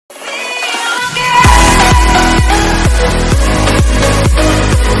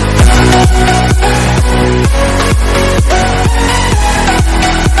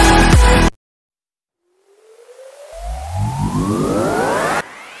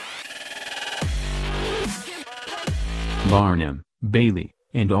Barnum, Bailey,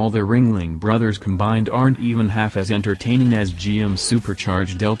 and all the Ringling Brothers combined aren't even half as entertaining as GM's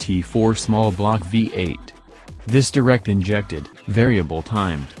supercharged LT4 small block V8. This direct-injected,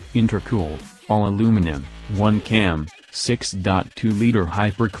 variable-timed, intercooled, all-aluminum, 1-cam, 6.2-liter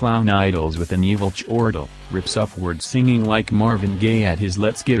hyperclown idles with an evil chortle, rips upward singing like Marvin Gaye at his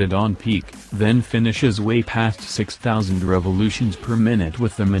Let's Get It On peak, then finishes way past 6,000 revolutions per minute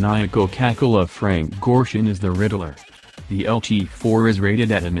with the maniacal cackle of Frank Gorshin as the Riddler. The LT4 is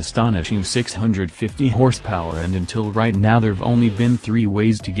rated at an astonishing 650 horsepower, and until right now there've only been 3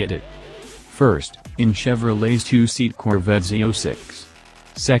 ways to get it. First, in Chevrolet's 2-seat Corvette Z06.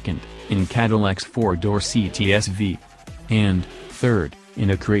 Second, in Cadillac's 4-door CTS-V. And, third, in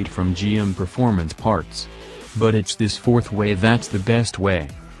a crate from GM Performance Parts. But it's this 4th way that's the best way.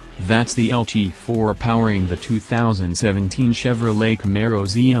 That's the LT4 powering the 2017 Chevrolet Camaro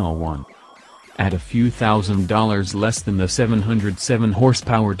ZL1. At a few $1,000s less than the 707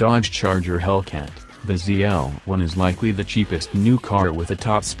 horsepower Dodge Charger Hellcat, the ZL1 is likely the cheapest new car with a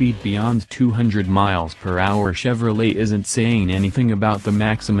top speed beyond 200 miles per hour. Chevrolet isn't saying anything about the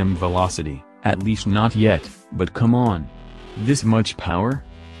maximum velocity, at least not yet, but come on. This much power?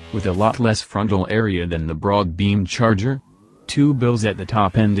 With a lot less frontal area than the broad-beam Charger? 2 bills at the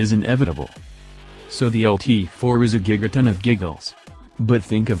top end is inevitable. So the LT4 is a gigaton of giggles. But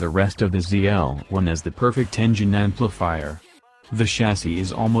think of the rest of the ZL1 as the perfect engine amplifier. The chassis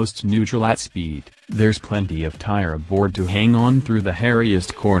is almost neutral at speed, there's plenty of tire aboard to hang on through the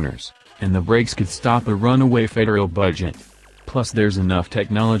hairiest corners, and the brakes could stop a runaway federal budget. Plus there's enough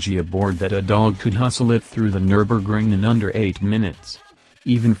technology aboard that a dog could hustle it through the Nürburgring in under 8 minutes.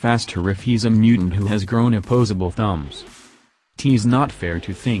 Even faster if he's a mutant who has grown opposable thumbs. It's not fair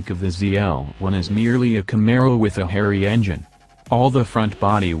to think of the ZL1 as merely a Camaro with a hairy engine. All the front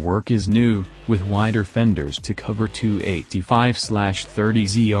body work is new, with wider fenders to cover 285/30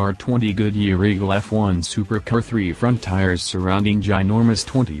 ZR20 Goodyear Eagle F1 Supercar 3 front tires surrounding ginormous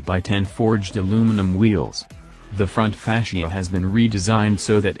 20x10 forged aluminum wheels. The front fascia has been redesigned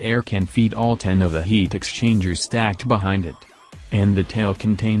so that air can feed all 10 of the heat exchangers stacked behind it. And the tail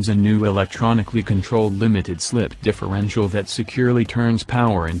contains a new electronically controlled limited-slip differential that securely turns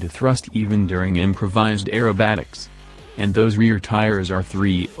power into thrust even during improvised aerobatics. And those rear tires are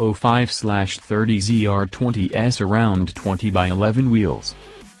 305/30 ZR20s around 20x11 wheels.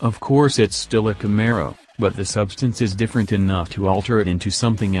 Of course it's still a Camaro, but the substance is different enough to alter it into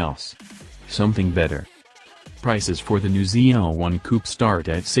something else. Something better. Prices for the new ZL1 Coupe start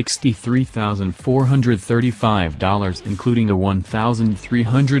at $63,435 including a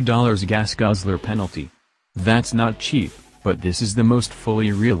 $1,300 gas guzzler penalty. That's not cheap, but this is the most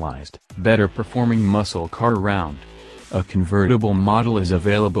fully realized, better performing muscle car around. A convertible model is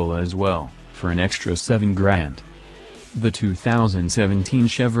available as well, for an extra $7,000. The 2017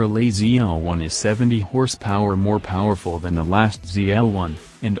 Chevrolet ZL1 is 70 horsepower more powerful than the last ZL1,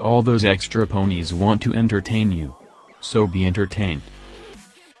 and all those extra ponies want to entertain you. So be entertained.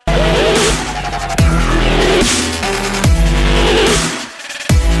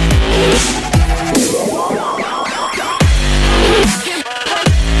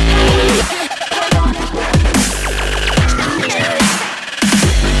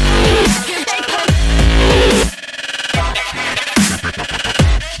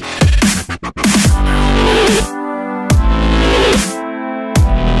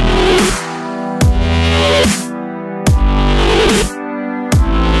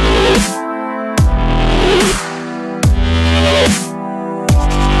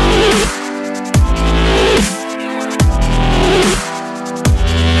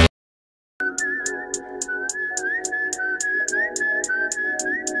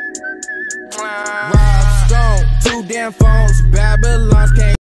 Rob Stone, 2 damn phones, Babylon's came.